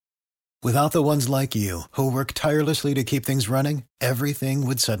Without the ones like you, who work tirelessly to keep things running, everything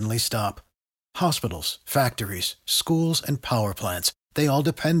would suddenly stop. Hospitals, factories, schools, and power plants, they all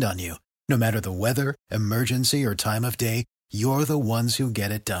depend on you. No matter the weather, emergency, or time of day, you're the ones who get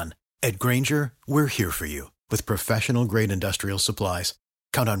it done. At Grainger, we're here for you with professional-grade industrial supplies.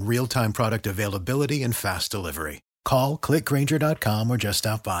 Count on real-time product availability and fast delivery. Call, clickgrainger.com, or just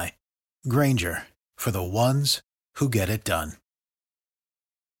stop by. Grainger, for the ones who get it done.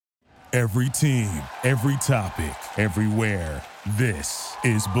 Every team, every topic, everywhere. This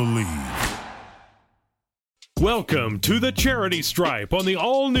is Believe. Welcome to the Charity Stripe on the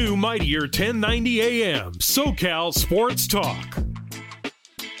all-new Mightier 1090 AM, SoCal Sports Talk.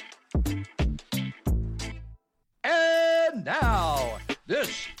 And now,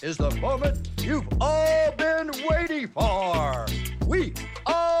 this is the moment you've all been waiting for. We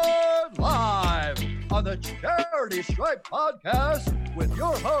are live on the Charity Stripe podcast with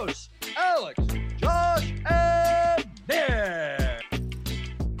your hosts, Alex, Josh, and Nick.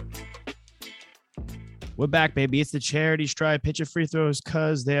 We're back, baby. It's the Charity Stripe. Pitch of free throws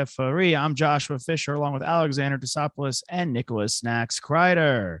because they're free. I'm Joshua Fisher, along with Alexander Desopoulos and Nicholas Snacks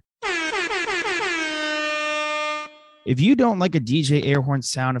Kreider. If you don't like a DJ air horn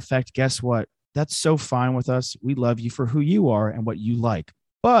sound effect, guess what? That's so fine with us. We love you for who you are and what you like.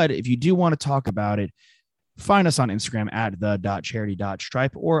 But if you do want to talk about it, find us on Instagram at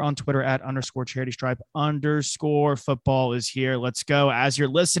the.charity.stripe or on Twitter at _charity_stripe_ football is here. Let's go. As you're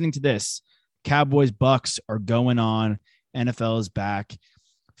listening to this, Cowboys Bucks are going on. NFL is back.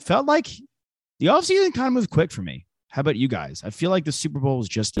 Felt like the offseason kind of moved quick for me. How about you guys? I feel like the Super Bowl was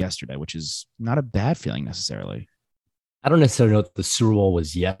just yesterday, which is not a bad feeling necessarily. I don't necessarily know if the Super Bowl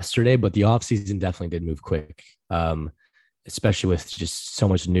was yesterday, but the offseason definitely did move quick, especially with just so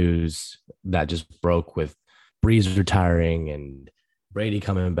much news that just broke with Breeze retiring and Brady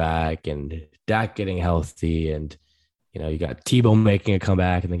coming back and Dak getting healthy. And, you know, you got Tebow making a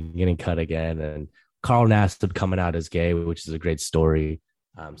comeback and then getting cut again. And Carl Nassib coming out as gay, which is a great story.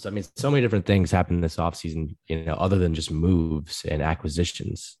 So, I mean, so many different things happened this offseason, you know, other than just moves and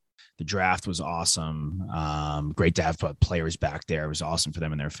acquisitions. The draft was awesome. Great to have players back there. It was awesome for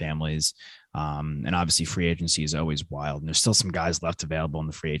them and their families. And obviously free agency is always wild. And there's still some guys left available in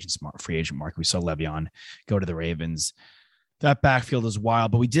the free agent market. We saw Le'Veon go to the Ravens. That backfield is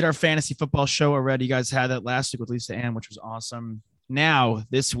wild, but we did our fantasy football show already. You guys had that last week with Lisa Ann, which was awesome. Now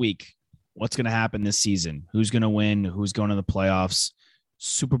this week, what's going to happen this season? Who's going to win? Who's going to the playoffs?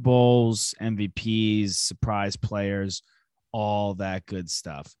 Super Bowls, MVPs, surprise players, all that good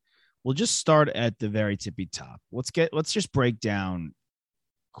stuff. We'll just start at the very tippy top. Let's just break down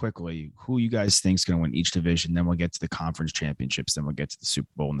quickly who you guys think is going to win each division. Then we'll get to the conference championships. Then we'll get to the Super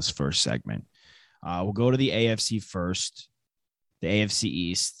Bowl in this first segment. We'll go to the AFC first. The AFC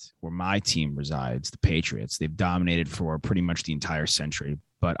East, where my team resides, the Patriots. They've dominated for pretty much the entire century.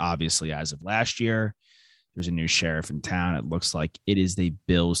 But obviously, as of last year, there's a new sheriff in town. It looks like it is the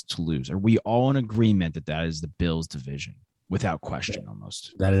Bills to lose. Are we all in agreement that that is the Bills division? Without question,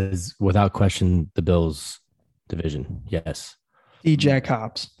 almost. That is, without question, the Bills division. Yes. DJ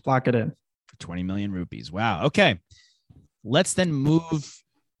Cobbs. Lock it in. For 20 million rupees. Wow. Okay. Let's then move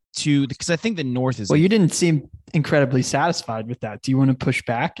to, because I think the North is. Well, you didn't seem incredibly satisfied with that. Do you want to push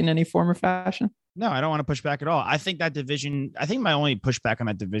back in any form or fashion? No, I don't want to push back at all. I think that division, my only pushback on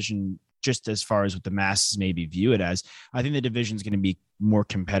that division, just as far as what the masses maybe view it as, I think the division is going to be more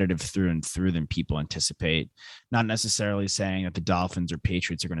competitive through and through than people anticipate. Not necessarily saying that the Dolphins or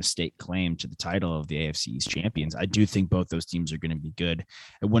Patriots are going to stake claim to the title of the AFC East champions. I do think both those teams are going to be good.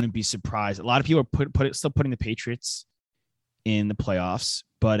 I wouldn't be surprised. A lot of people are still putting the Patriots in the playoffs,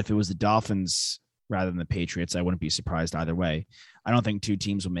 but if it was the Dolphins rather than the Patriots, I wouldn't be surprised either way. I don't think two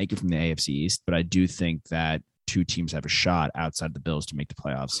teams will make it from the AFC East, but I do think that two teams have a shot outside the Bills to make the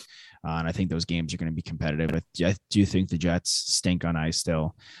playoffs. And I think those games are going to be competitive. I do think the Jets stink on ice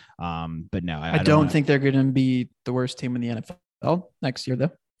still. But no, I don't think they're going to be the worst team in the NFL next year,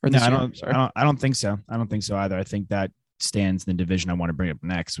 though. Or no, this year. I don't think so. I don't think so either. I think that stands in the division I want to bring up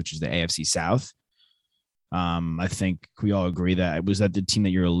next, which is the AFC South. I think we all agree that was that the team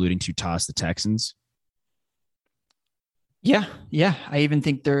that you're alluding to tossed the Texans. Yeah. I even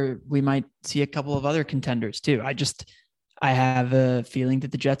think we might see a couple of other contenders too. I have a feeling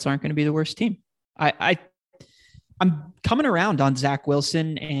that the Jets aren't going to be the worst team. I'm coming around on Zach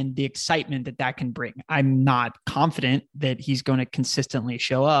Wilson and the excitement that can bring. I'm not confident that he's going to consistently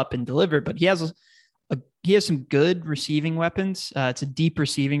show up and deliver, but he has some good receiving weapons. It's a deep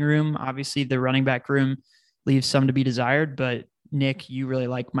receiving room. Obviously, the running back room leaves some to be desired, but Nick, you really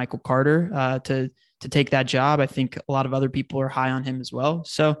like Michael Carter to take that job. I think a lot of other people are high on him as well.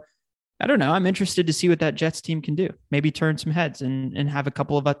 So I don't know. I'm interested to see what that Jets team can do. Maybe turn some heads and have a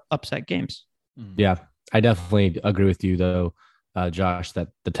couple of upset games. Yeah, I definitely agree with you, though, Josh, that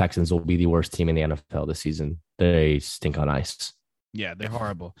the Texans will be the worst team in the NFL this season. They stink on ice. Yeah, they're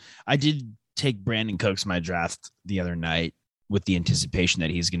horrible. I did take Brandon Cooks in my draft the other night with the anticipation that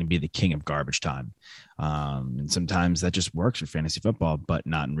he's going to be the king of garbage time. And sometimes that just works for fantasy football, but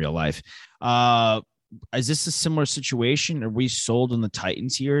not in real life. Is this a similar situation? Are we sold on the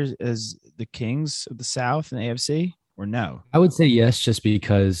Titans here as the kings of the South and AFC, or no? I would say yes, just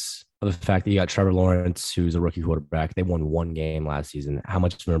because of the fact that you got Trevor Lawrence, who's a rookie quarterback. They won one game last season. How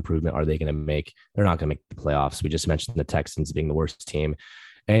much of an improvement are they going to make? They're not going to make the playoffs. We just mentioned the Texans being the worst team.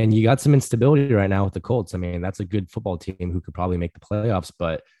 And you got some instability right now with the Colts. I mean, that's a good football team who could probably make the playoffs,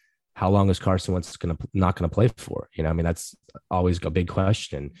 but how long is Carson Wentz not going to play for? You know, I mean, that's always a big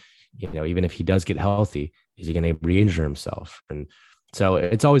question. You know, even if he does get healthy, is he going to re-injure himself? And so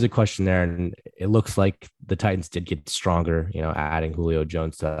it's always a question there. And it looks like the Titans did get stronger, you know, adding Julio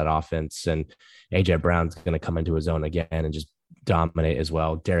Jones to that offense. And AJ Brown's going to come into his own again and just dominate as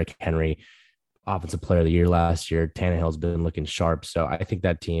well. Derrick Henry, offensive player of the year last year. Tannehill's been looking sharp. So I think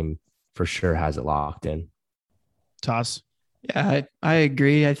that team for sure has it locked in. Toss. Yeah, I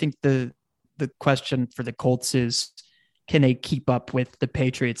agree. I think the question for the Colts is, can they keep up with the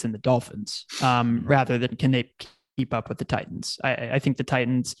Patriots and the Dolphins rather than can they keep up with the Titans? I think the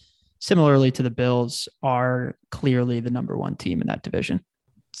Titans, similarly to the Bills, are clearly the number one team in that division.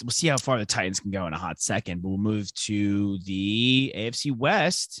 So we'll see how far the Titans can go in a hot second, but we'll move to the AFC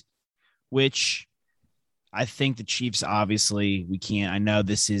West, which I think the Chiefs, obviously, I know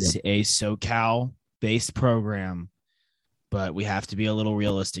this is a SoCal based program, but we have to be a little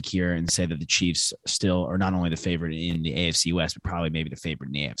realistic here and say that the Chiefs still are not only the favorite in the AFC West, but probably maybe the favorite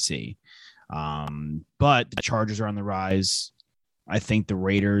in the AFC. But the Chargers are on the rise. I think the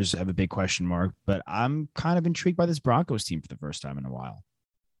Raiders have a big question mark, but I'm kind of intrigued by this Broncos team for the first time in a while.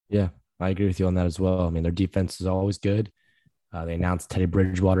 Yeah, I agree with you on that as well. I mean, their defense is always good. They announced Teddy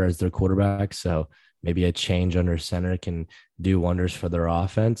Bridgewater as their quarterback, so maybe a change under center can do wonders for their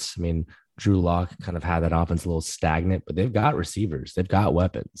offense. I mean, Drew Lock kind of had that offense a little stagnant, but they've got receivers. They've got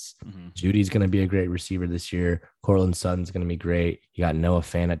weapons. Mm-hmm. Judy's going to be a great receiver this year. Cortland Sutton's going to be great. You got Noah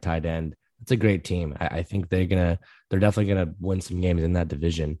Fant at tight end. It's a great team. I think they're definitely going to win some games in that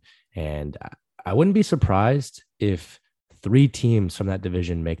division. And I wouldn't be surprised if 3 teams from that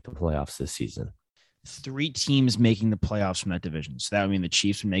division make the playoffs this season. 3 teams making the playoffs from that division. So that would mean the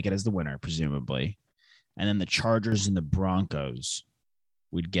Chiefs would make it as the winner, presumably. And then the Chargers and the Broncos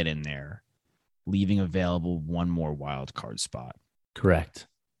would get in there, leaving available one more wild card spot. Correct.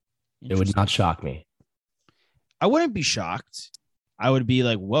 It would not shock me. I wouldn't be shocked. I would be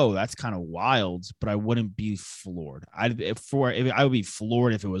like, whoa, that's kind of wild, but I wouldn't be floored. I would be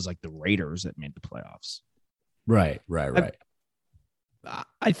floored if it was like the Raiders that made the playoffs. Right.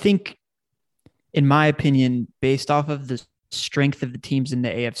 I think, in my opinion, based off of the strength of the teams in the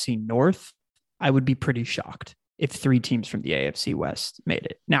AFC North, I would be pretty shocked if 3 teams from the AFC West made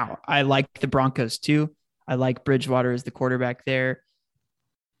it. Now, I like the Broncos too. I like Bridgewater as the quarterback there.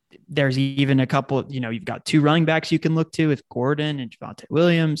 There's even a couple, you've got 2 running backs you can look to with Gordon and Javonte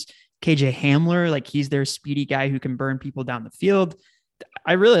Williams. KJ Hamler, like he's their speedy guy who can burn people down the field.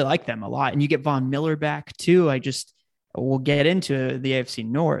 I really like them a lot. And you get Von Miller back too. We'll get into the AFC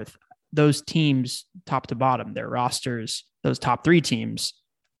North. Those teams, top to bottom, their rosters, those top 3 teams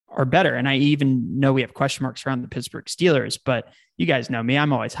are better. And I even know we have question marks around the Pittsburgh Steelers, but you guys know me.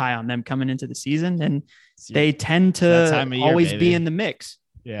 I'm always high on them coming into the season, and they tend to always be in the mix.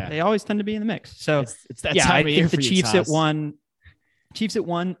 Yeah. They always tend to be in the mix. So it's that time of year. I think the Chiefs at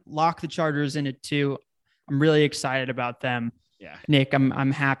 1, lock the Chargers in at 2. I'm really excited about them. Yeah. Nick,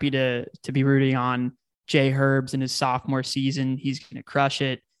 I'm happy to be rooting on Jay Herbs in his sophomore season. He's going to crush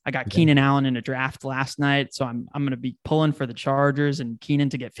it. I got Keenan Allen in a draft last night, so I'm going to be pulling for the Chargers and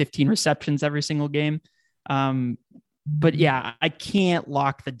Keenan to get 15 receptions every single game. But yeah, I can't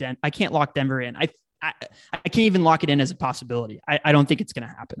lock Denver in. I can't even lock it in as a possibility. I don't think it's going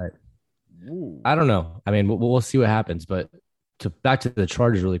to happen. Right. I don't know. I mean, we'll see what happens. But back to the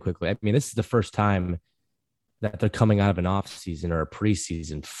Chargers really quickly. I mean, this is the first time that they're coming out of an off season or a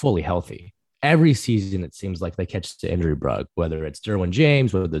preseason fully healthy. Every season, it seems like they catch the injury bug, whether it's Derwin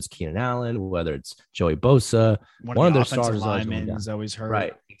James, whether it's Keenan Allen, whether it's Joey Bosa. One of their starters is always hurt.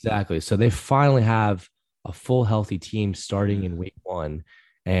 Right, exactly. So they finally have a full healthy team starting in week 1.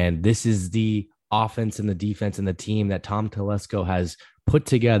 And this is the offense and the defense and the team that Tom Telesco has put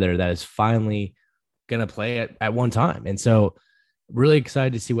together that is finally going to play at one time. And so really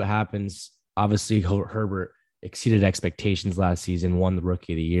excited to see what happens. Obviously, Herbert exceeded expectations last season, won the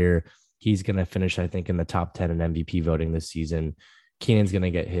Rookie of the Year. He's going to finish, I think, in the top 10 in MVP voting this season. Keenan's going to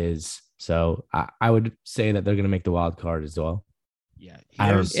get his. So I would say that they're going to make the wild card as well. Yeah.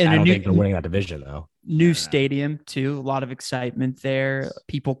 I don't think they're winning that division, though. New stadium, too. A lot of excitement there.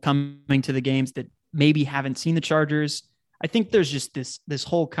 People coming to the games that maybe haven't seen the Chargers. I think there's just this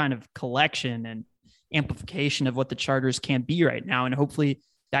whole kind of collection and amplification of what the Chargers can be right now. And hopefully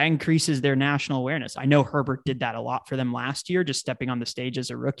that increases their national awareness. I know Herbert did that a lot for them last year, just stepping on the stage as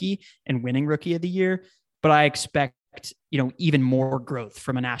a rookie and winning Rookie of the Year. But I expect, even more growth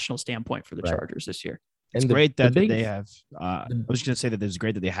from a national standpoint for the Chargers this year. It's great that they have. I was going to say that it's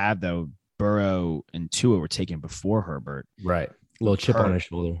great that they have, though, Burrow and Tua were taken before Herbert. Right. A little chip on his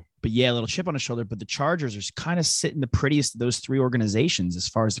shoulder. But yeah, a little chip on his shoulder. But the Chargers are kind of sitting the prettiest of those three organizations as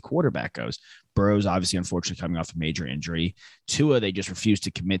far as the quarterback goes. Burrow's obviously, unfortunately, coming off a major injury. Tua, they just refuse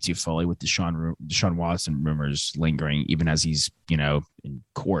to commit to fully with Deshaun Watson rumors lingering, even as he's, in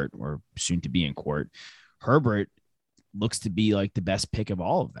court or soon to be in court. Herbert looks to be like the best pick of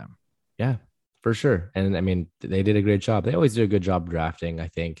all of them. Yeah, for sure. And I mean, they did a great job. They always do a good job drafting, I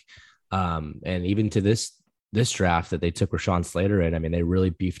think. And even to this draft that they took Rashawn Slater in, I mean, they really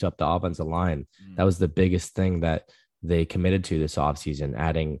beefed up the offensive line. That was the biggest thing that they committed to this offseason,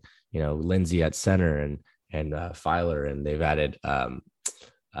 adding, Lindsey at center and Filer, and they've added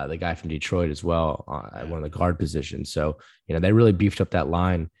the guy from Detroit as well at one of the guard positions. So, they really beefed up that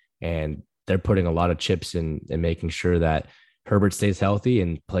line, and they're putting a lot of chips in and making sure that Herbert stays healthy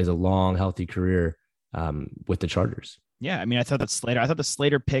and plays a long, healthy career with the Chargers. Yeah, I mean, I thought the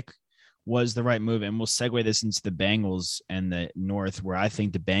Slater pick was the right move, and we'll segue this into the Bengals and the North, where I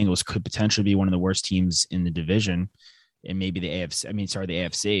think the Bengals could potentially be one of the worst teams in the division, and maybe the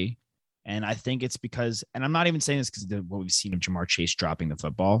AFC. And I think it's because, and I'm not even saying this because of what we've seen of Jamar Chase dropping the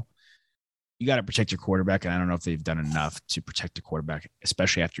football. You got to protect your quarterback, and I don't know if they've done enough to protect the quarterback,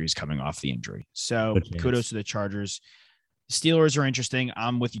 especially after he's coming off the injury. So kudos to the Chargers. Steelers are interesting.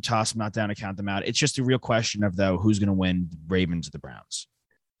 I'm with you, Toss. I'm not down to count them out. It's just a real question of, though, who's going to win, Ravens or the Browns?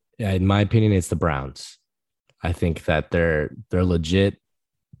 Yeah, in my opinion, it's the Browns. I think that they're legit.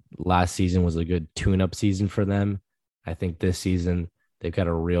 Last season was a good tune-up season for them. I think this season they've got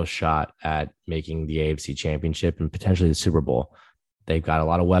a real shot at making the AFC Championship and potentially the Super Bowl. They've got a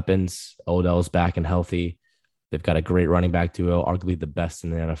lot of weapons. Odell's back and healthy. They've got a great running back duo, arguably the best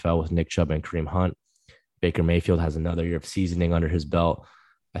in the NFL with Nick Chubb and Kareem Hunt. Baker Mayfield has another year of seasoning under his belt.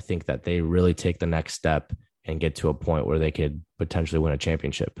 I think that they really take the next step and get to a point where they could potentially win a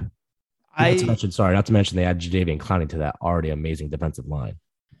championship. Not to mention they add Jadeveon Clowney to that already amazing defensive line.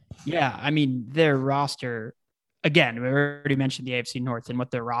 Yeah, I mean, their roster, again, we already mentioned the AFC North and what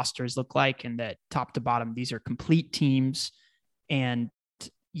their rosters look like, and that top to bottom, these are complete teams. And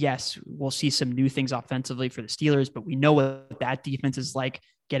yes, we'll see some new things offensively for the Steelers, but we know what that defense is like,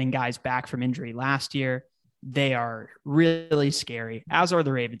 getting guys back from injury last year. They are really scary, as are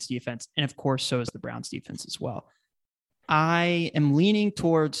the Ravens defense. And of course, so is the Browns defense as well. I am leaning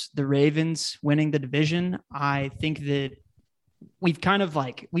towards the Ravens winning the division. I think that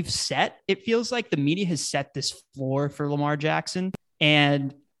it feels like the media has set this floor for Lamar Jackson,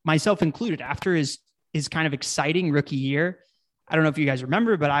 and myself included, after his kind of exciting rookie year. I don't know if you guys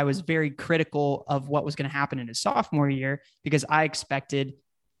remember, but I was very critical of what was going to happen in his sophomore year because I expected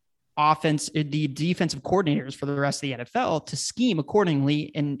the defensive coordinators for the rest of the NFL to scheme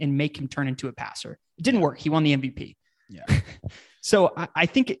accordingly and make him turn into a passer. It didn't work. He won the MVP. Yeah. So I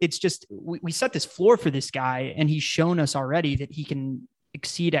think it's just, we set this floor for this guy, and he's shown us already that he can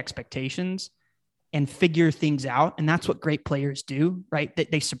exceed expectations and figure things out. And that's what great players do, right? That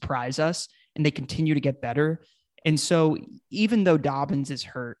they surprise us and they continue to get better. And so even though Dobbins is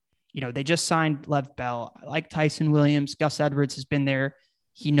hurt, they just signed Lev Bell. I like Tyson Williams. Gus Edwards has been there.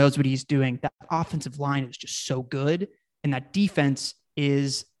 He knows what he's doing. That offensive line is just so good. And that defense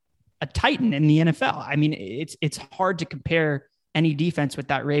is a titan in the NFL. I mean, it's hard to compare any defense with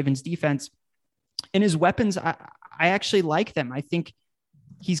that Ravens defense. And his weapons, I actually like them. I think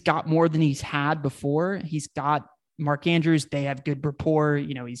he's got more than he's had before. He's got Mark Andrews. They have good rapport.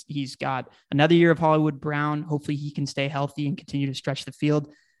 He's got another year of Hollywood Brown. Hopefully he can stay healthy and continue to stretch the field.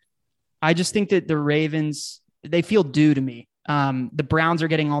 I just think that the Ravens, they feel due to me. The Browns are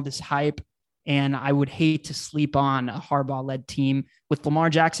getting all this hype, and I would hate to sleep on a Harbaugh-led team with Lamar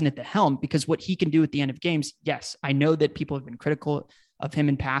Jackson at the helm, because what he can do at the end of games, yes, I know that people have been critical of him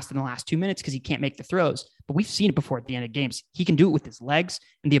in the last 2 minutes because he can't make the throws, but we've seen it before at the end of games. He can do it with his legs,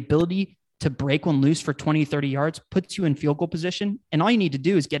 and the ability to break one loose for 20, 30 yards puts you in field goal position. And all you need to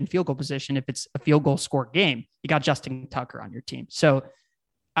do is get in field goal position. If it's a field goal score game, you got Justin Tucker on your team. So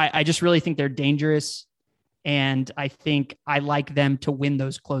I just really think they're dangerous. And I think I like them to win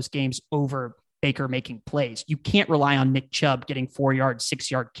those close games over Baker making plays. You can't rely on Nick Chubb getting 4-yard,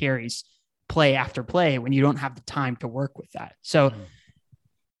 6-yard carries play after play when you don't have the time to work with that. So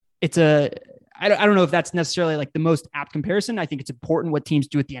I don't know if that's necessarily like the most apt comparison. I think it's important what teams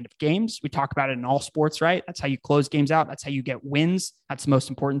do at the end of games. We talk about it in all sports, right? That's how you close games out. That's how you get wins. That's the most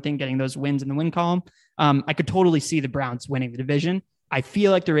important thing, getting those wins in the win column. I could totally see the Browns winning the division. I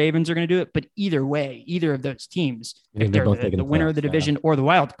feel like the Ravens are going to do it, but either way, either of those teams, if they're the winner of the division or the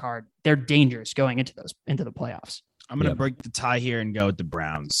wild card, they're dangerous going into the playoffs. I'm going to break the tie here and go with the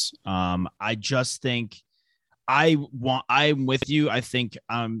Browns. I just think I'm with you. I think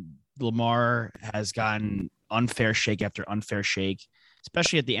Lamar has gotten unfair shake after unfair shake,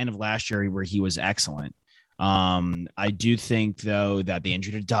 especially at the end of last year where he was excellent. I do think, though, that the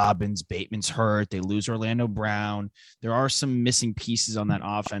injury to Dobbins, Bateman's hurt. They lose Orlando Brown. There are some missing pieces on that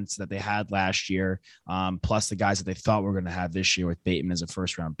offense that they had last year, plus the guys that they thought were going to have this year with Bateman as a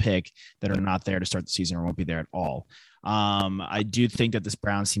first-round pick that are not there to start the season or won't be there at all. I do think that this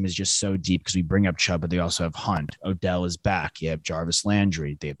Browns team is just so deep because we bring up Chubb, but they also have Hunt. Odell is back. You have Jarvis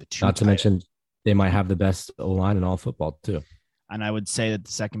Landry. They have the two. Not to mention they might have the best O-line in all football, too. And I would say that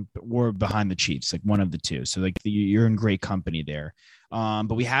the second we're behind the Chiefs, like one of the two. So like you're in great company there.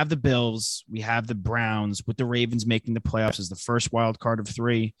 But we have the Bills, we have the Browns with the Ravens making the playoffs as the first wild card of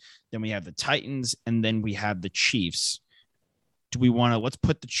 3. Then we have the Titans and then we have the Chiefs. Do we want to, let's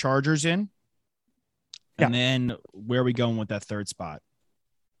put the Chargers in. And then where are we going with that third spot?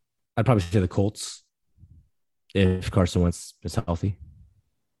 I'd probably say the Colts if Carson Wentz is healthy.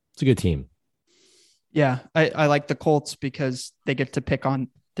 It's a good team. Yeah, I like the Colts because they get to pick on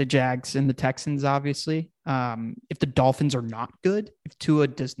the Jags and the Texans, obviously. If the Dolphins are not good, if Tua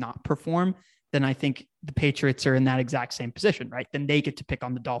does not perform, then I think the Patriots are in that exact same position, right? Then they get to pick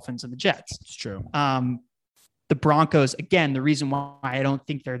on the Dolphins and the Jets. It's true. The Broncos, again, the reason why I don't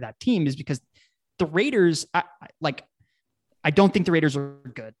think they're that team is because the Raiders, I don't think the Raiders are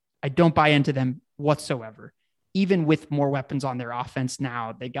good. I don't buy into them whatsoever. Even with more weapons on their offense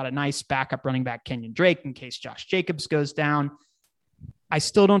now, they got a nice backup running back, Kenyon Drake, in case Josh Jacobs goes down. I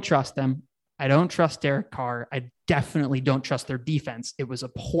still don't trust them. I don't trust Derek Carr. I definitely don't trust their defense. It was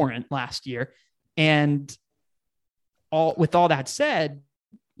abhorrent last year. And with all that said,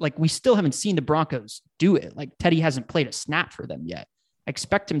 like we still haven't seen the Broncos do it. Like Teddy hasn't played a snap for them yet. I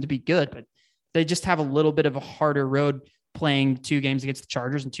expect him to be good, but they just have a little bit of a harder road playing 2 games against the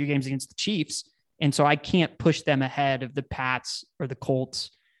Chargers and 2 games against the Chiefs. And so I can't push them ahead of the Pats or the Colts.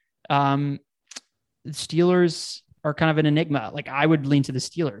 The Steelers are kind of an enigma. Like I would lean to the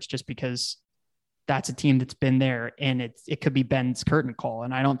Steelers just because that's a team that's been there and it could be Ben's curtain call.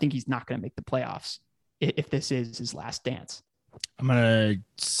 And I don't think he's not going to make the playoffs if this is his last dance. I'm going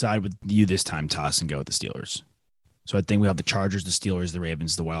to side with you this time, Toss, and go with the Steelers. So I think we have the Chargers, the Steelers, the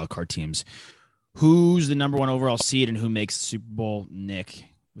Ravens, the wild card teams. Who's the number 1 overall seed and who makes the Super Bowl? Nick,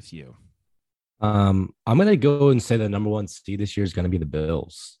 with you. I'm going to go and say the number 1 seed this year is going to be the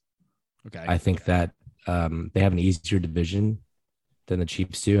Bills. Okay. I think that they have an easier division than the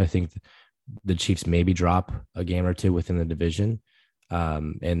Chiefs do. I think the Chiefs maybe drop a game or 2 within the division.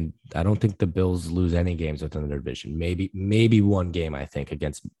 And I don't think the Bills lose any games within the division. Maybe 1 game, I think,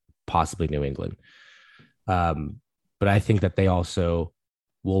 against possibly New England. But I think that they also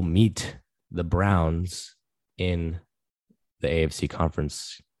will meet the Browns in the AFC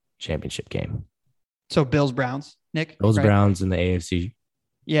Conference Championship game. So Bills, Browns, Nick? Bills, right? Browns in the AFC.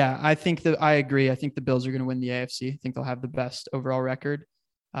 Yeah, I agree. I think the Bills are going to win the AFC. I think they'll have the best overall record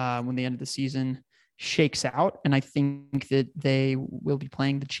when the end of the season shakes out. And I think that they will be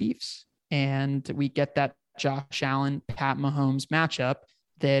playing the Chiefs. And we get that Josh Allen, Pat Mahomes matchup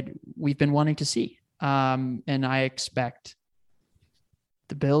that we've been wanting to see. And I expect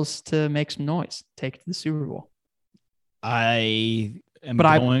the Bills to make some noise, take it to the Super Bowl. I'm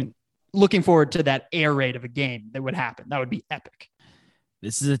looking forward to that air raid of a game that would happen. That would be epic.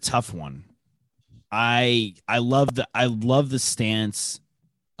 This is a tough one. I love the stance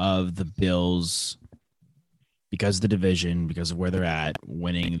of the Bills because of the division, because of where they're at,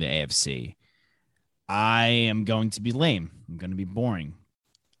 winning the AFC. I am going to be lame. I'm going to be boring.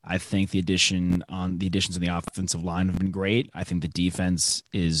 I think the additions on the offensive line have been great. I think the defense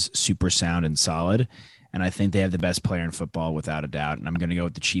is super sound and solid. And I think they have the best player in football without a doubt. And I'm going to go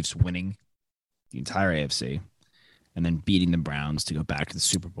with the Chiefs winning the entire AFC and then beating the Browns to go back to the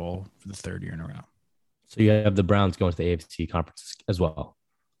Super Bowl for the 3rd year in a row. So you have the Browns going to the AFC Conference as well.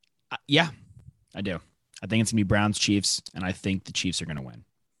 Yeah, I do. I think it's going to be Browns, Chiefs, and I think the Chiefs are going to win.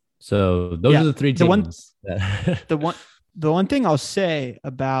 So those are the 3 teams. The one thing I'll say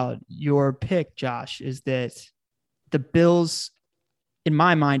about your pick, Josh, is that the Bills, in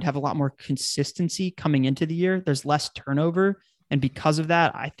my mind, have a lot more consistency coming into the year. There's less turnover. And because of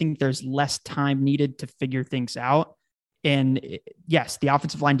that, I think there's less time needed to figure things out. And yes, the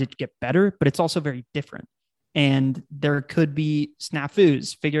offensive line did get better, but it's also very different. And there could be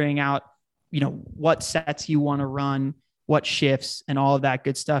snafus figuring out, what sets you want to run, what shifts, and all of that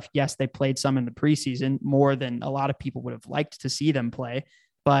good stuff. Yes, they played some in the preseason, more than a lot of people would have liked to see them play.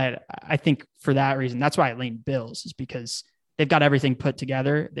 But I think for that reason, that's why I lean Bills, is because they've got everything put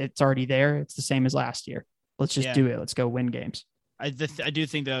together. It's already there. It's the same as last year. Let's just do it. Let's go win games. I do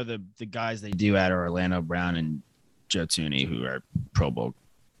think, though, the guys they do add are Orlando Brown and Joe Thuney, who are Pro Bowl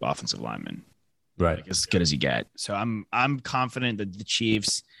offensive linemen. Right. Like, as good as you get. So I'm confident that the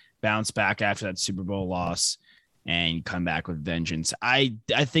Chiefs bounce back after that Super Bowl loss and come back with vengeance. I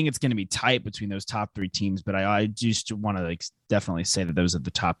think it's going to be tight between those top three teams, but I just want to definitely say that those are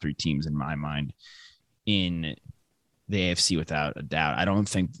the top three teams in my mind in the AFC without a doubt. I don't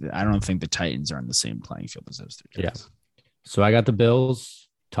think the Titans are on the same playing field as those three teams. Yeah. So I got the Bills.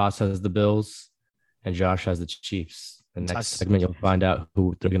 Toss has the Bills, and Josh has the Chiefs. The next segment, you'll find out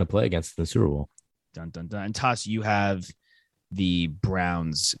who they're going to play against in the Super Bowl. Dun dun dun. And Toss, you have the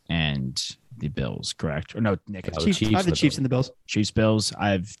Browns and the Bills, correct? Or no, Nick has Chiefs. I have the Chiefs and the Bills. Chiefs, Bills. I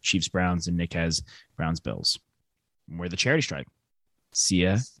have Chiefs, Browns, and Nick has Browns, Bills. We're the Charity Stripe. See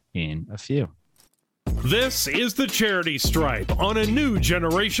ya in a few. This is the Charity Stripe on a new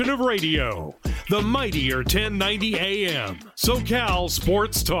generation of radio. The mightier 1090 AM. SoCal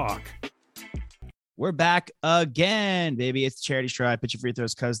Sports Talk. We're back again, baby. It's the Charity Stripe. Pitch your free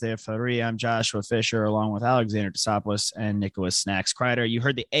throws because they're free. I'm Joshua Fisher, along with Alexander Desopoulos and Nicholas Snacks Kreider. You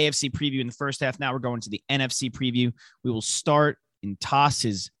heard the AFC preview in the first half. Now we're going to the NFC preview. We will start in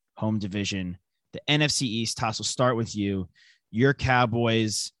Toss's home division, the NFC East. Toss, will start with you. Your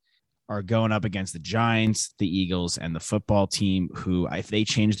Cowboys are going up against the Giants, the Eagles, and the football team, who, if they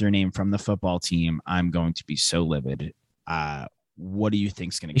change their name from the football team, I'm going to be so livid. What do you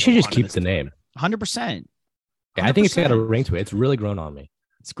think is going to go on? You should just keep the name. 100%. Yeah, I think it's got a ring to it. It's really grown on me.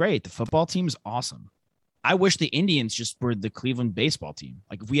 It's great. The football team's awesome. I wish the Indians just were the Cleveland baseball team.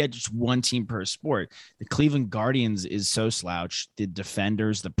 Like, if we had just one team per sport. The Cleveland Guardians is so slouched. The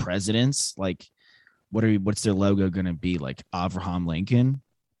Defenders, the Presidents, like, what's their logo going to be? Like Abraham Lincoln,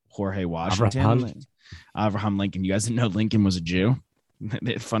 Jorge Washington, Abraham Lincoln. You guys didn't know Lincoln was a Jew?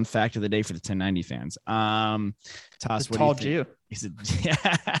 Fun fact of the day for the 1090 fans. Toss, what tall do you think? Jew. He said,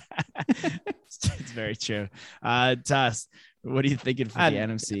 yeah. It's very true. Toss, what are you thinking for the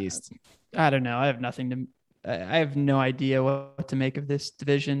NFC East? I don't know. I have no idea what to make of this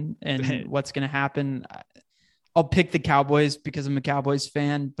division and what's going to happen. I'll pick the Cowboys because I'm a Cowboys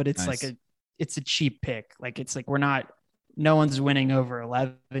fan, but it's nice. It's a cheap pick. Like, it's like no one's winning over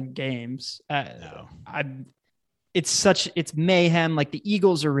 11 games. No. It's mayhem. Like, the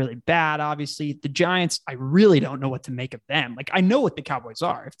Eagles are really bad. Obviously the Giants, I really don't know what to make of them. Like, I know what the Cowboys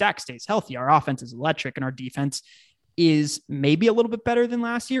are. If Dak stays healthy, our offense is electric and our defense is maybe a little bit better than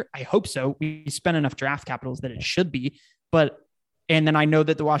last year. I hope so. We spent enough draft capitals that it should be, and then I know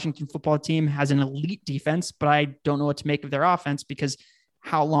that the Washington football team has an elite defense, but I don't know what to make of their offense, because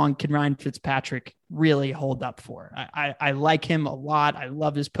how long can Ryan Fitzpatrick really hold up for? I like him a lot. I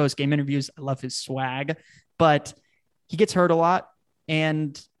love his post-game interviews. I love his swag, but he gets hurt a lot.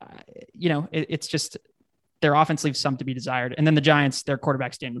 And, it's just their offense leaves some to be desired. And then the Giants, their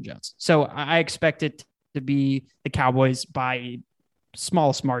quarterback's Daniel Jones. So I expect it to be the Cowboys by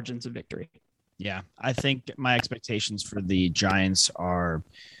smallest margins of victory. Yeah, I think my expectations for the Giants are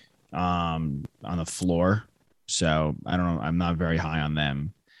on the floor. So I don't know. I'm not very high on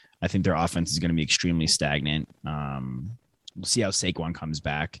them. I think their offense is going to be extremely stagnant. We'll see how Saquon comes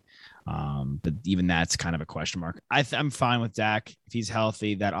back. But even that's kind of a question mark. I'm fine with Dak. If he's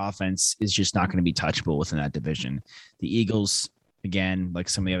healthy, that offense is just not going to be touchable within that division. The Eagles, again, like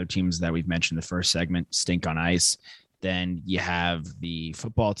some of the other teams that we've mentioned in the first segment, stink on ice. Then you have the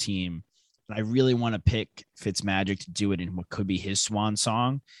football team. And I really want to pick Fitzmagic to do it in what could be his swan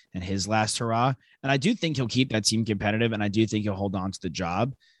song and his last hurrah. And I do think he'll keep that team competitive, and I do think he'll hold on to the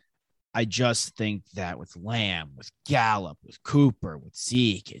job. I just think that with Lamb, with Gallup, with Cooper, with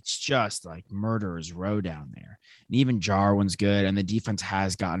Zeke, it's just like murderer's row down there. And even Jarwin's good, and the defense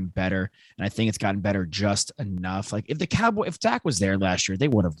has gotten better. And I think it's gotten better just enough. Like, if Dak was there last year, they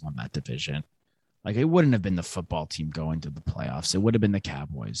would have won that division. Like, it wouldn't have been the football team going to the playoffs. It would have been the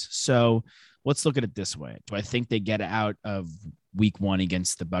Cowboys. So let's look at it this way. Do I think they get out of week one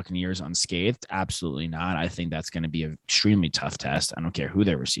against the Buccaneers unscathed? Absolutely not. I think that's going to be an extremely tough test. I don't care who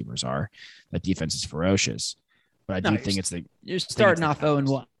their receivers are. That defense is ferocious. but I do think it's the. You're starting off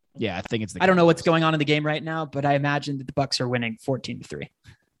 0-1. Yeah, I think it's the. I don't know what's going on in the game right now, but I imagine that the Bucks are winning 14-3.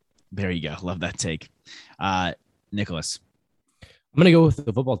 There you go. Love that take, Nicholas. I'm gonna go with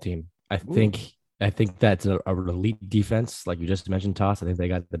the football team. I think that's a elite defense, like you just mentioned, Toss. I think they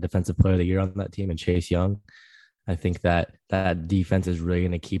got the defensive player of the year on that team, and Chase Young. I think that defense is really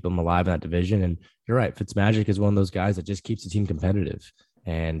going to keep them alive in that division. And you're right, Fitzmagic is one of those guys that just keeps the team competitive,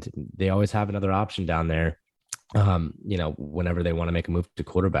 and they always have another option down there. Whenever they want to make a move to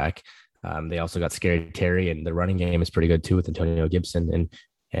quarterback, they also got Scary Terry, and the running game is pretty good too with Antonio Gibson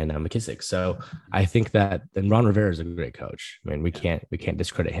and McKissick. So I think that, and Ron Rivera is a great coach. I mean, we can't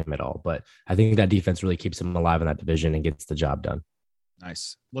discredit him at all, but I think that defense really keeps them alive in that division and gets the job done.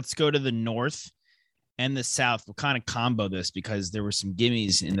 Nice. Let's go to the North and the South. We'll kind of combo this because there were some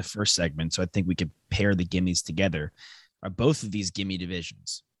gimmies in the first segment. So I think we could pair the gimmies together. Are both of these gimme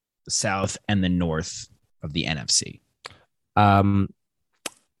divisions, the South and the North of the NFC?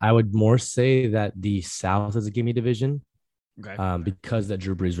 I would more say that the South is a gimme division. Okay. Because that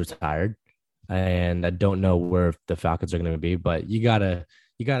Drew Brees retired, and I don't know where the Falcons are going to be, but you gotta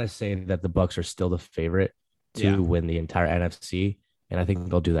say that the Bucks are still the favorite to win the entire NFC, and I think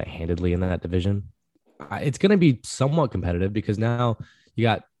they'll do that handedly in that division. It's going to be somewhat competitive because now you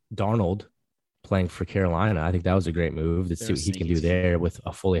got Darnold playing for Carolina. I think that was a great move to see what he can do there with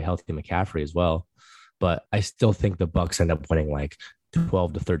a fully healthy McCaffrey as well. But I still think the Bucks end up winning like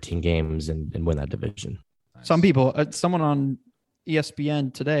 12 to 13 games and win that division. Some people, someone on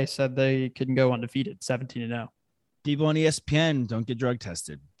ESPN today said they couldn't go undefeated, 17-0. People on ESPN don't get drug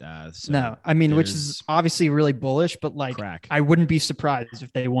tested. No, I mean, which is obviously really bullish, but like, I wouldn't be surprised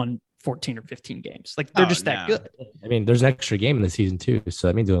if they won 14 or 15 games. Like they're just that good. I mean, there's an extra game in the season too. So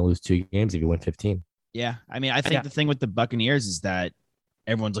that means you're going to lose 2 games if you win 15. Yeah. I mean, I think the thing with the Buccaneers is that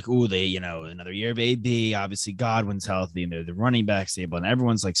everyone's like, oh, they, another year of AD, obviously Godwin's healthy and they're the running back stable. And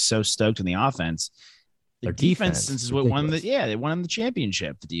everyone's like so stoked on the offense. Their defense is what won they won the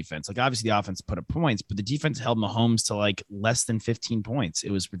championship, the defense. Like obviously the offense put up points, but the defense held Mahomes to like less than 15 points. It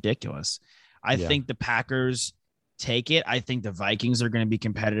was ridiculous. I think the Packers take it. I think the Vikings are going to be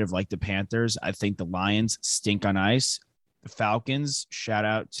competitive like the Panthers. I think the Lions stink on ice. The Falcons, shout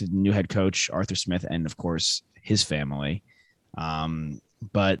out to the new head coach, Arthur Smith, and of course his family.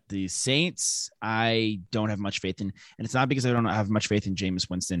 But the Saints, I don't have much faith in. And it's not because I don't have much faith in Jameis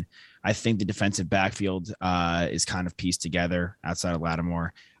Winston. I think the defensive backfield is kind of pieced together outside of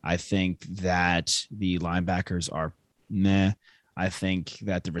Lattimore. I think that the linebackers are meh. I think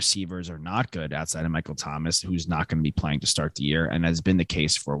that the receivers are not good outside of Michael Thomas, who's not going to be playing to start the year, and has been the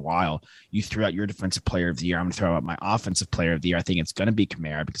case for a while. You threw out your defensive player of the year. I'm going to throw out my offensive player of the year. I think it's going to be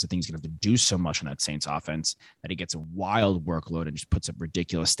Kamara because I think he's going to have to do so much on that Saints offense that he gets a wild workload and just puts up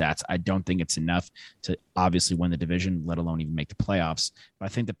ridiculous stats. I don't think it's enough to obviously win the division, let alone even make the playoffs. But I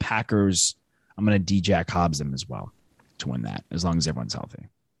think the Packers, I'm going to D-Jack Hobbs them as well to win that, as long as everyone's healthy.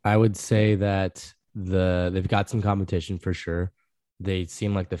 I would say that they've got some competition for sure. They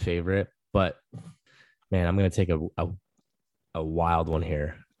seem like the favorite, but man, I'm going to take a wild one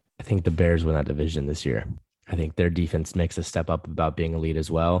here. I think the Bears win that division this year. I think their defense makes a step up about being elite as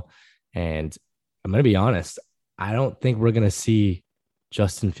well. And I'm going to be honest, I don't think we're going to see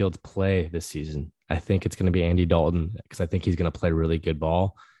Justin Fields play this season. I think it's going to be Andy Dalton because I think he's going to play really good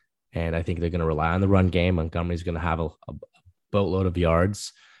ball. And I think they're going to rely on the run game. Montgomery's going to have a boatload of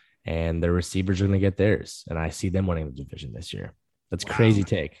yards, and their receivers are going to get theirs. And I see them winning the division this year. That's crazy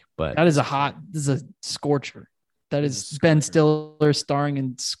take, but this is a scorcher. That is Ben Stiller starring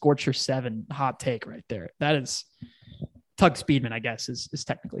in Scorcher 7. Hot take right there. That is Tug Speedman, I guess, is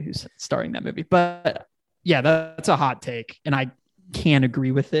technically who's starring that movie. But yeah, that's a hot take, and I can't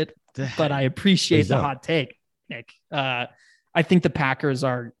agree with it, but I appreciate the hot take, Nick. I think the Packers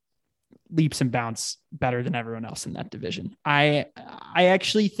are leaps and bounds better than everyone else in that division. I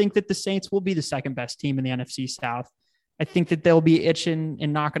actually think that the Saints will be the second best team in the NFC South. I think that they'll be itching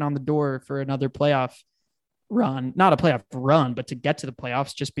and knocking on the door for another playoff run, not a playoff run, but to get to the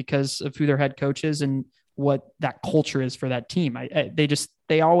playoffs just because of who their head coach is and what that culture is for that team.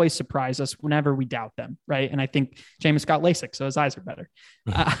 They always surprise us whenever we doubt them. Right. And I think Jameis got LASIK, so his eyes are better.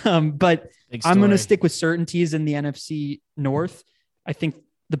 But I'm going to stick with certainties in the NFC North. I think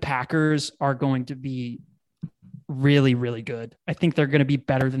the Packers are going to be really, really good. I think they're going to be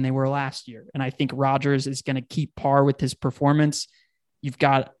better than they were last year. And I think Rodgers is going to keep par with his performance. You've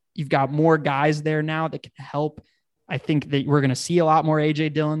got more guys there now that can help. I think that we're going to see a lot more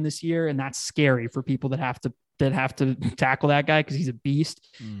AJ Dillon this year. And that's scary for people that have to tackle that guy because he's a beast.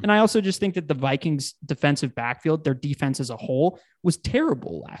 And I also just think that the Vikings defensive backfield, their defense as a whole was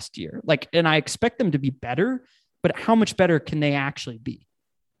terrible last year. And I expect them to be better, but how much better can they actually be?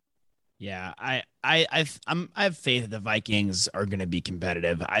 Yeah, I have faith that the Vikings are going to be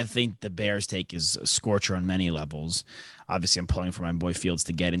competitive. I think the Bears take is a scorcher on many levels. Obviously, I'm pulling for my boy Fields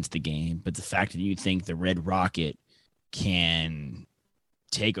to get into the game, but the fact that you think the Red Rocket can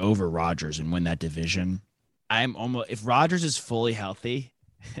take over Rodgers and win that division, if Rodgers is fully healthy,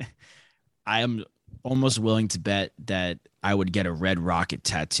 I am almost willing to bet that I would get a Red Rocket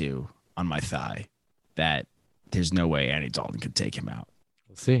tattoo on my thigh. That there's no way Andy Dalton could take him out.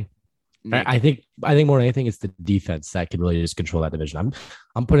 We'll see. I think more than anything, it's the defense that can really just control that division.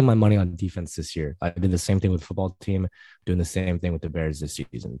 I'm putting my money on defense this year. I did the same thing with the football team, doing the same thing with the Bears this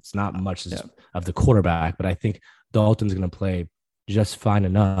season. It's not much of the quarterback, but I think Dalton's going to play just fine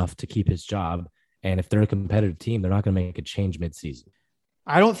enough to keep his job. And if they're a competitive team, they're not going to make a change midseason.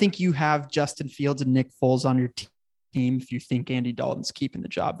 I don't think you have Justin Fields and Nick Foles on your team if you think Andy Dalton's keeping the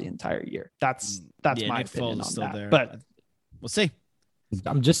job the entire year. That's my Nick opinion Foles on still that. there. But we'll see.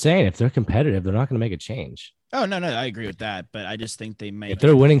 I'm just saying, if they're competitive, they're not going to make a change. Oh, no, I agree with that. But I just think they may. If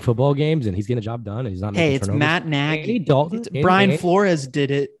they're winning football games and he's getting a job done and he's not making it's turnovers, Matt Nagy. Andy Dalton. Brian Flores did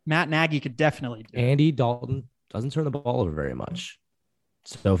it. Matt Nagy could definitely do it. Andy Dalton doesn't turn the ball over very much.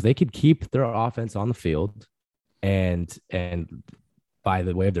 So if they could keep their offense on the field and by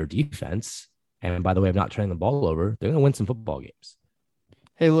the way of their defense and by the way of not turning the ball over, they're going to win some football games.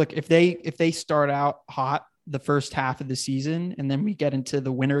 Hey, look, if they start out hot the first half of the season and then we get into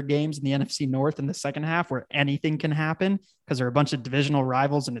the winter games in the NFC North in the second half where anything can happen because there are a bunch of divisional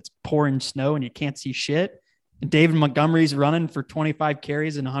rivals and it's pouring snow and you can't see shit, and David Montgomery's running for 25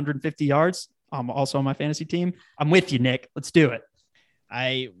 carries and 150 yards, also on my fantasy team, I'm with you, Nick. Let's do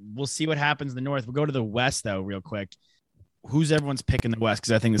it. We'll see what happens in the North. We'll go to the West, though, real quick. Who's everyone's pick in the West?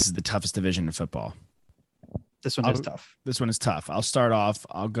 Because I think this is the toughest division in football. This one is tough. This one is tough. I'll start off.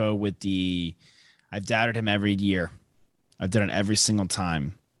 I'll go with I've doubted him every year. I've done it every single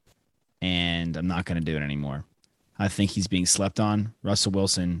time, and I'm not going to do it anymore. I think he's being slept on. Russell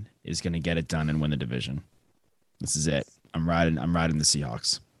Wilson is going to get it done and win the division. This is it. I'm riding the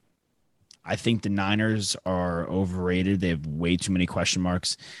Seahawks. I think the Niners are overrated. They have way too many question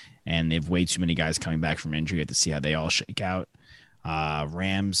marks, and they have way too many guys coming back from injury. You have to see how they all shake out.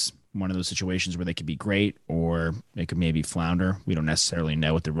 Rams, one of those situations where they could be great or they could maybe flounder. We don't necessarily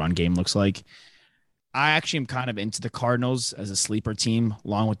know what the run game looks like. I actually am kind of into the Cardinals as a sleeper team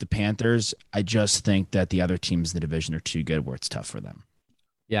along with the Panthers. I just think that the other teams in the division are too good where it's tough for them.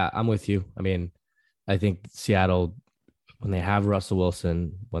 Yeah, I'm with you. I mean, I think Seattle, when they have Russell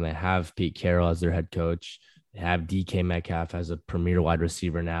Wilson, when they have Pete Carroll as their head coach, they have DK Metcalf as a premier wide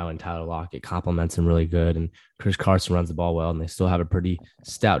receiver now, and Tyler Lockett complements him really good. And Chris Carson runs the ball well, and they still have a pretty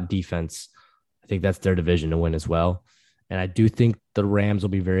stout defense. I think that's their division to win as well. And I do think the Rams will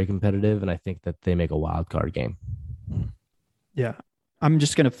be very competitive, and I think that they make a wild card game. Yeah, I'm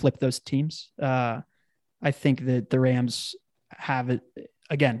just going to flip those teams. I think that the Rams have, an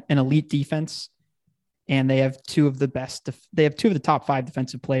elite defense, and they have two of the top 5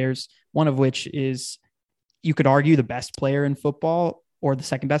 defensive players, one of which is, you could argue, the best player in football or the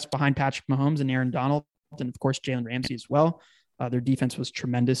second best behind Patrick Mahomes and Aaron Donald, and of course, Jalen Ramsey as well. Their defense was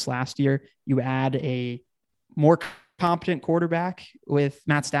tremendous last year. You add a more competent quarterback with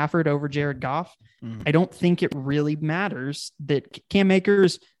Matt Stafford over Jared Goff. I don't think it really matters that Cam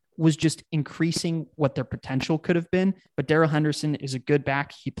Akers was just increasing what their potential could have been. But Darrell Henderson is a good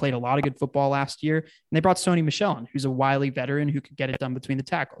back. He played a lot of good football last year. And they brought Sony Michel in, who's a wily veteran who could get it done between the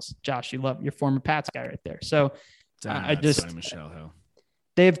tackles. Josh, you love your former Pats guy right there. So Sony Michel,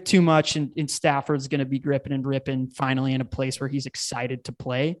 they have too much, and Stafford's going to be gripping and ripping finally in a place where he's excited to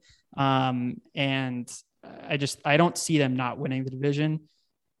play. And I don't see them not winning the division.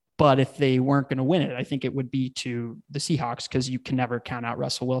 But if they weren't going to win it, I think it would be to the Seahawks, because you can never count out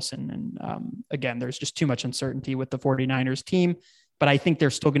Russell Wilson. And again, there's just too much uncertainty with the 49ers team. But I think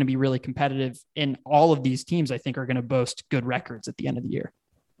they're still going to be really competitive. And all of these teams, I think, are going to boast good records at the end of the year.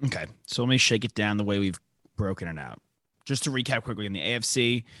 Okay, so let me shake it down the way we've broken it out. Just to recap quickly, in the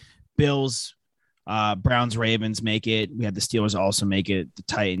AFC, Bills, Browns, Ravens make it. We had the Steelers also make it. The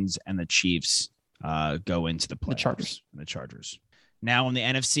Titans and the Chiefs go into the playoffs. The Chargers. Now in the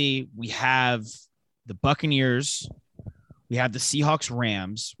NFC, we have the Buccaneers. We have the Seahawks,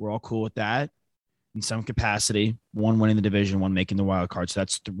 Rams. We're all cool with that in some capacity. One winning the division, one making the wild card. So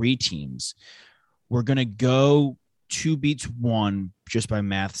that's 3 teams. We're going to go 2 beats 1 just by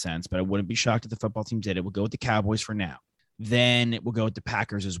math sense, but I wouldn't be shocked if the football team did it. We'll go with the Cowboys for now. Then we'll go with the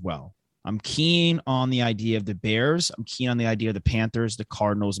Packers as well. I'm keen on the idea of the Bears. I'm keen on the idea of the Panthers, the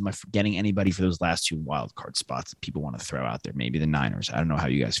Cardinals. Am I forgetting anybody for those last 2 wild card spots that people want to throw out there? Maybe the Niners. I don't know how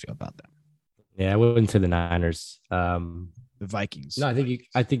you guys feel about that. Yeah, I wouldn't say the Niners. The Vikings. No, I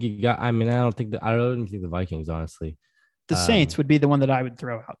think you got. I mean, I don't even think the Vikings, honestly. The Saints would be the one that I would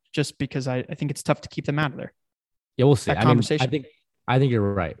throw out, just because I think it's tough to keep them out of there. Yeah, we'll see. That conversation. I think you're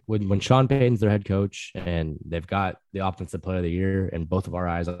right. When Sean Payton's their head coach and they've got the offensive player of the year, in both of our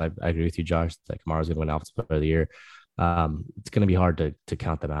eyes, I agree with you, Josh, that Kamara's going to win offensive player of the year. It's going to be hard to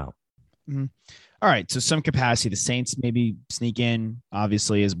count them out. Mm-hmm. All right. So some capacity, the Saints maybe sneak in,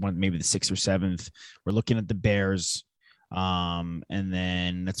 obviously, as one, maybe the 6th or 7th. We're looking at the Bears. And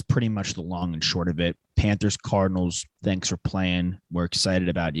then that's pretty much the long and short of it. Panthers, Cardinals, thanks for playing. We're excited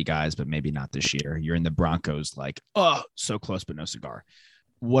about you guys, but maybe not this year. You're in the Broncos, like, oh, so close, but no cigar.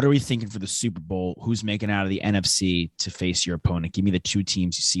 What are we thinking for the Super Bowl? Who's making out of the NFC to face your opponent? Give me the 2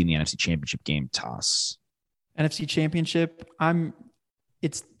 teams you see in the NFC Championship game. Toss. NFC Championship.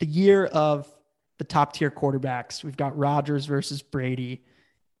 It's the year of the top tier quarterbacks. We've got Rodgers versus Brady.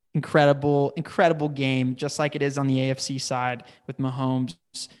 Incredible game, just like it is on the AFC side with Mahomes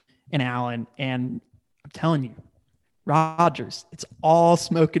and Allen. And I'm telling you, Rodgers, it's all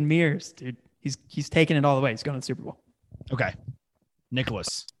smoke and mirrors, dude. He's taking it all the way. He's going to the Super Bowl. Okay.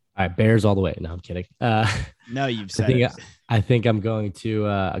 Nicholas. All right, Bears all the way. No, I'm kidding. No, you've said it. I think I'm going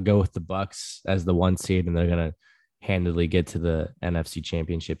to go with the Bucks as the 1 seed, and they're going to handily get to the NFC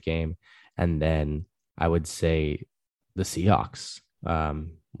Championship game. And then I would say the Seahawks.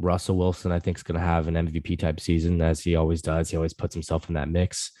 Russell Wilson, I think, is going to have an MVP type season, as he always does. He always puts himself in that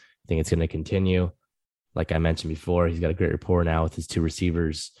mix. I think it's going to continue. Like I mentioned before, he's got a great rapport now with his 2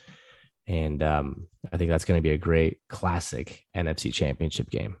 receivers. And I think that's going to be a great classic NFC Championship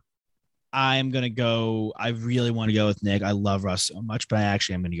game. I'm going to go. I really want to go with Nick. I love Russ so much, but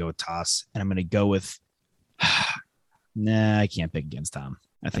I'm going to go with Toss. And I'm going to go with I can't pick against Tom.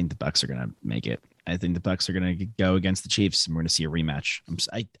 I think the Bucks are going to make it. I think the Bucks are going to go against the Chiefs, and we're going to see a rematch.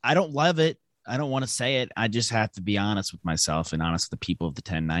 I don't love it. I don't want to say it. I just have to be honest with myself and honest with the people of the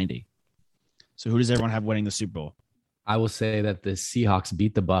 1090. So who does everyone have winning the Super Bowl? I will say that the Seahawks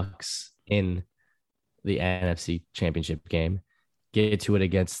beat the Bucks in the NFC Championship game, get to it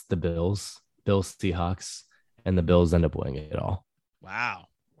against the Bills, Seahawks, and the Bills end up winning it all. Wow.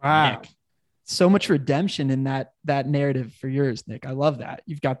 Nick. So much redemption in that narrative for yours, Nick. I love that.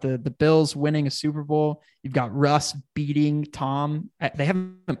 You've got the Bills winning a Super Bowl. You've got Russ beating Tom. They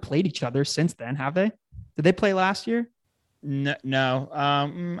haven't played each other since then, have they? Did they play last year? No. I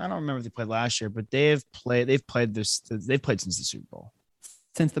don't remember if they played last year, but they've played since the Super Bowl.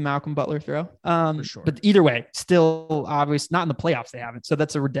 Since the Malcolm Butler throw. For sure. But either way, still obvious, not in the playoffs, they haven't. So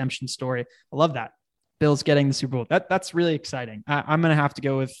that's a redemption story. I love that. Bills getting the Super Bowl. That's really exciting. I'm going to have to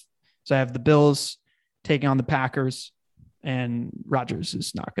go with, so I have the Bills taking on the Packers, and Rodgers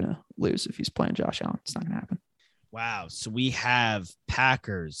is not going to lose if he's playing Josh Allen. It's not going to happen. Wow. So we have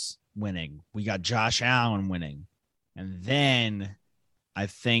Packers winning. We got Josh Allen winning. And then I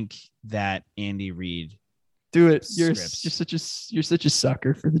think that Andy Reid. Do it. You're such a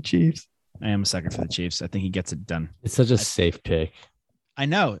sucker for the Chiefs. I am a sucker for the Chiefs. I think he gets it done. It's such a safe pick. I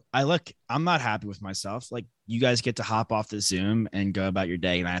know. I'm not happy with myself. Like, you guys get to hop off the Zoom and go about your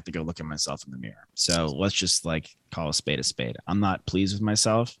day, and I have to go look at myself in the mirror. So let's just call a spade a spade. I'm not pleased with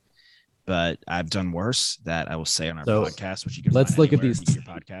myself, but I've done worse that I will say on our podcast, which you can let's look at these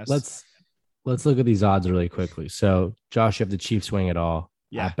podcasts. Let's look at these odds really quickly. So Josh, you have the Chiefs winning it all.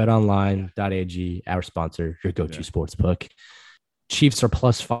 Yeah. At betonline.ag, our sponsor, your go-to sportsbook. Chiefs are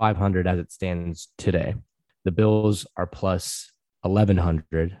plus 500 as it stands today. The Bills are plus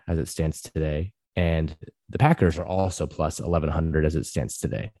 1,100 as it stands today. And the Packers are also plus 1,100 as it stands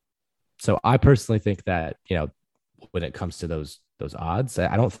today. So I personally think that, when it comes to those odds,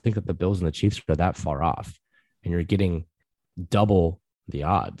 I don't think that the Bills and the Chiefs are that far off. And you're getting double the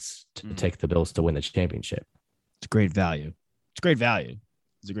odds to take the Bills to win the championship. It's great value. It's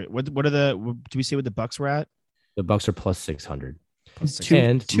great. What are do we see what the Bucks were at? The Bucks are plus 600.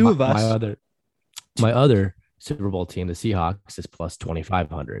 And two of us. My other Super Bowl team, the Seahawks, is plus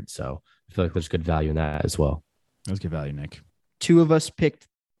 2,500. So I feel like there's good value in that as well. That was good value, Nick. 2 of us picked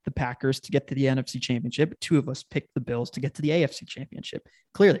the Packers to get to the NFC Championship. 2 of us picked the Bills to get to the AFC Championship.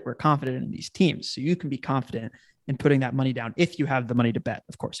 Clearly, we're confident in these teams. So you can be confident in putting that money down if you have the money to bet.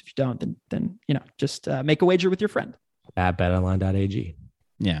 Of course, if you don't, then just make a wager with your friend. At betonline.ag.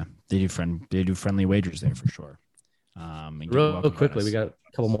 Yeah, they do friendly wagers there for sure. Real quickly, we got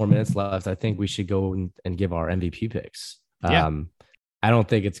a couple more minutes left. I think we should go and give our MVP picks. Yeah. I don't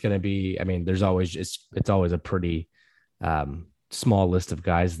think it's going to be. I mean, it's always a pretty small list of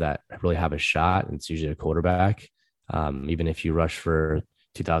guys that really have a shot. And it's usually a quarterback. Even if you rush for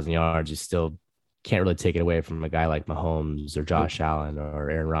 2,000 yards, you still can't really take it away from a guy like Mahomes or Josh Allen or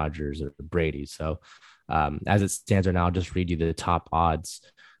Aaron Rodgers or Brady. So as it stands right now, I'll just read you the top odds.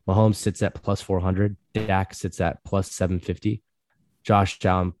 Mahomes sits at plus 400. Dak sits at plus 750. Josh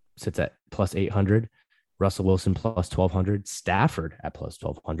Allen sits at plus 800. Russell Wilson plus 1,200. Stafford at plus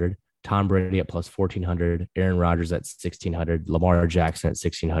 1,200. Tom Brady at plus 1,400. Aaron Rodgers at 1,600. Lamar Jackson at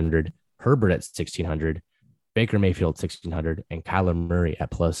 1,600. Herbert at 1,600. Baker Mayfield at 1,600. And Kyler Murray at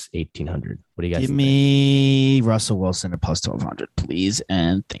plus 1,800. What do you guys think? Give me Russell Wilson at plus 1,200, please.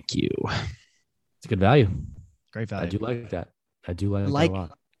 And thank you. It's a good value. Great value. I do like that. I do like that a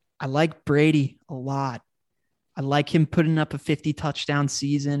lot. I like Brady a lot. I like him putting up a 50 touchdown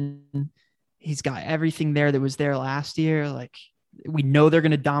season. He's got everything there that was there last year. Like, we know they're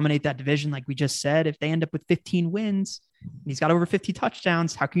going to dominate that division. Like we just said, if they end up with 15 wins, and he's got over 50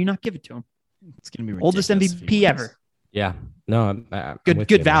 touchdowns, how can you not give it to him? It's going to be oldest MVP ever. Yeah. No, I'm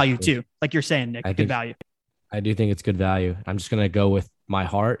good value too. Like you're saying, Nick, good value. I do think it's good value. I'm just going to go with my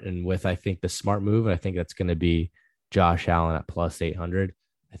heart and with, I think, the smart move. And I think that's going to be Josh Allen at plus 800.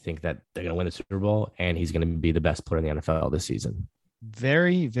 I think that they're going to win the Super Bowl and he's going to be the best player in the NFL this season.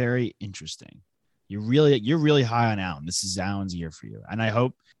 Very, very interesting. You're really high on Allen. This is Allen's year for you. And I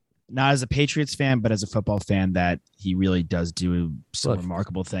hope, not as a Patriots fan, but as a football fan, that he really does do some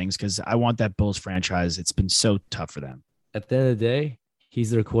remarkable things, because I want that Bills franchise. It's been so tough for them. At the end of the day,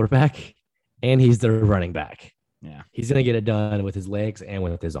 he's their quarterback and he's their running back. Yeah. He's going to get it done with his legs and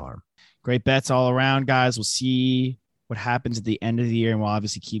with his arm. Great bets all around, guys. We'll see what happens at the end of the year, and we'll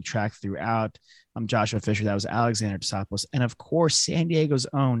obviously keep track throughout. I'm Joshua Fisher. That was Alexander Tsopoulos. And of course, San Diego's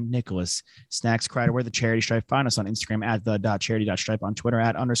own Nicholas Snacks Kreider. We're the Charity Stripe. Find us on Instagram at the.charity.stripe, on Twitter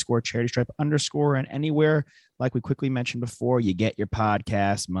at _charity_stripe_, and anywhere, like we quickly mentioned before, you get your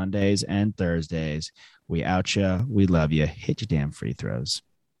podcast Mondays and Thursdays. We out ya. We love you. Hit your damn free throws.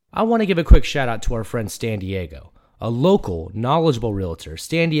 I want to give a quick shout out to our friend Stan Diego, a local, knowledgeable realtor.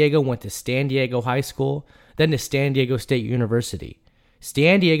 Stan Diego went to San Diego High School, then to San Diego State University.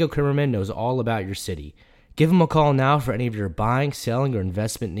 Stan Diego Kimmerman knows all about your city. Give him a call now for any of your buying, selling, or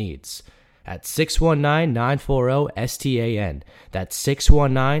investment needs at 619-940-STAN. That's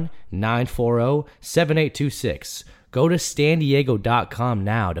 619-940-7826. Go to standiego.com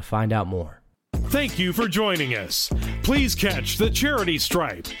now to find out more. Thank you for joining us. Please catch the Charity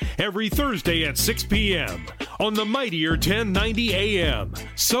Stripe every Thursday at 6 p.m. on the mightier 1090 AM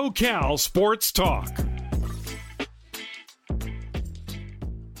SoCal Sports Talk.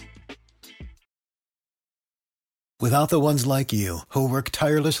 Without the ones like you, who work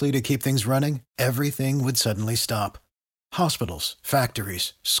tirelessly to keep things running, everything would suddenly stop. Hospitals,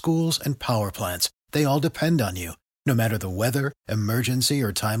 factories, schools, and power plants, they all depend on you. No matter the weather, emergency,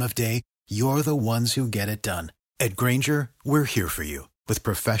 or time of day, you're the ones who get it done. At Grainger, we're here for you with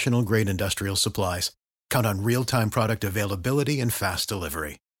professional-grade industrial supplies. Count on real-time product availability and fast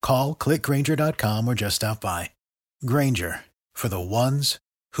delivery. Call, click Grainger.com, or just stop by. Grainger, for the ones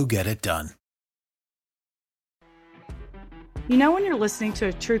who get it done. You know when you're listening to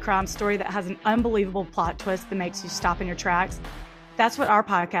a true crime story that has an unbelievable plot twist that makes you stop in your tracks? That's what our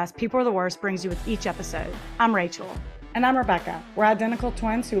podcast, People Are the Worst, brings you with each episode. I'm Rachel. And I'm Rebecca. We're identical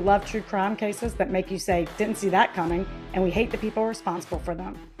twins who love true crime cases that make you say, didn't see that coming, and we hate the people responsible for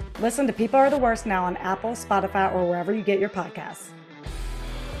them. Listen to People Are the Worst now on Apple, Spotify, or wherever you get your podcasts.